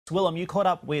Willem, you caught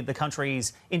up with the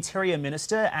country's interior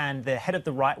minister and the head of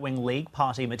the right-wing League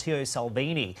party, Matteo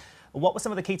Salvini. What were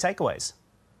some of the key takeaways?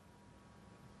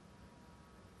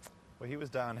 Well, he was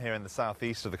down here in the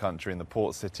southeast of the country in the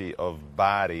port city of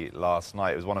Bari last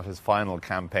night. It was one of his final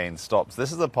campaign stops.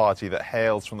 This is a party that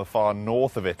hails from the far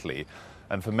north of Italy.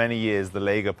 And for many years, the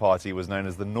Lega Party was known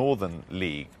as the Northern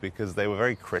League because they were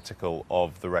very critical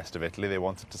of the rest of Italy. They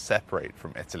wanted to separate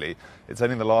from Italy. It's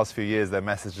only in the last few years their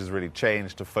message has really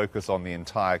changed to focus on the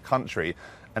entire country.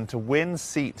 And to win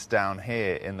seats down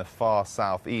here in the far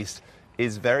southeast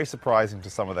is very surprising to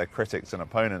some of their critics and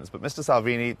opponents. But Mr.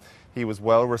 Salvini, he was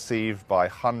well received by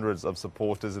hundreds of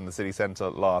supporters in the city centre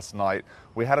last night.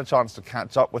 We had a chance to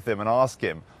catch up with him and ask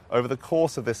him, over the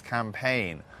course of this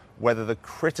campaign, whether the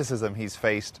criticism he's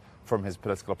faced from his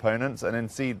political opponents and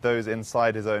indeed those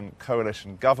inside his own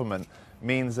coalition government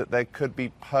means that there could be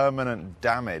permanent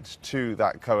damage to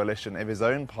that coalition if his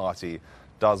own party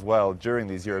does well during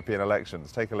these European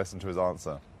elections. Take a listen to his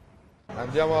answer.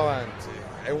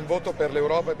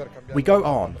 We go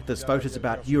on. This vote is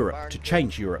about Europe, to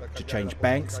change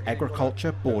banks,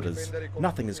 agriculture, borders.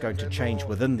 Nothing is going to change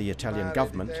within the Italian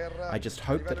government. I just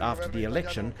hope that after the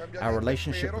election, our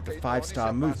relationship with the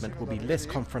five-star movement will be less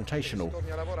confrontational.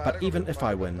 But even if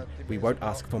I win, we won't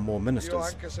ask for more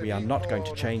ministers. We are not going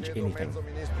to change anything.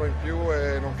 You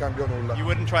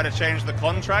wouldn't try to change the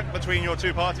contract between your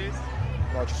two parties?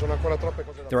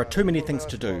 There are too many things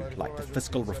to do, like the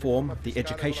fiscal reform, the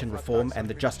education reform and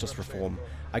the justice reform.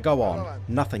 I go on.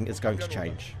 Nothing is going to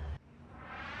change.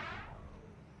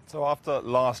 So after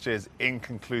last year's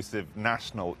inconclusive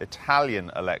national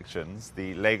Italian elections,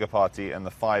 the Lega Party and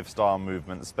the Five Star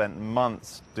Movement spent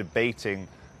months debating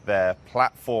their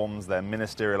platforms, their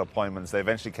ministerial appointments. They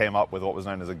eventually came up with what was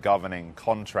known as a governing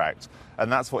contract. And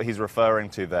that's what he's referring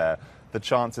to there. The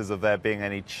chances of there being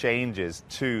any changes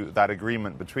to that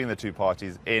agreement between the two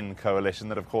parties in coalition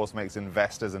that, of course, makes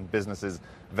investors and businesses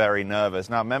very nervous.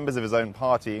 Now, members of his own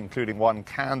party, including one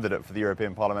candidate for the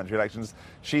European parliamentary elections,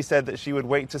 she said that she would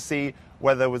wait to see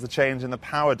whether there was a change in the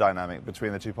power dynamic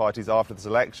between the two parties after this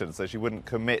election, so she wouldn't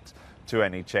commit to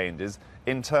any changes.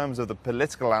 In terms of the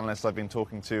political analysts I've been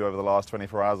talking to over the last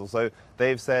 24 hours or so,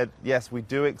 they've said, yes, we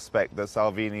do expect that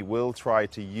Salvini will try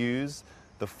to use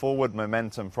the forward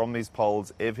momentum from these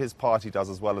polls, if his party does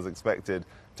as well as expected,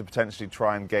 to potentially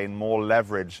try and gain more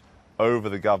leverage over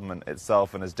the government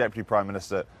itself. And as Deputy Prime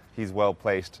Minister, he's well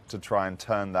placed to try and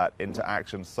turn that into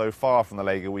action. So far from the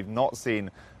Lega, we've not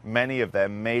seen many of their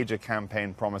major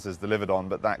campaign promises delivered on,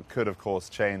 but that could, of course,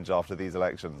 change after these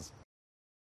elections.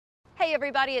 Hey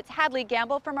everybody, it's Hadley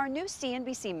Gamble from our new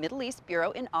CNBC Middle East Bureau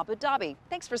in Abu Dhabi.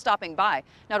 Thanks for stopping by.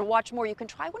 Now to watch more, you can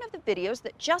try one of the videos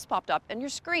that just popped up on your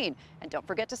screen. And don't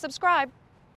forget to subscribe.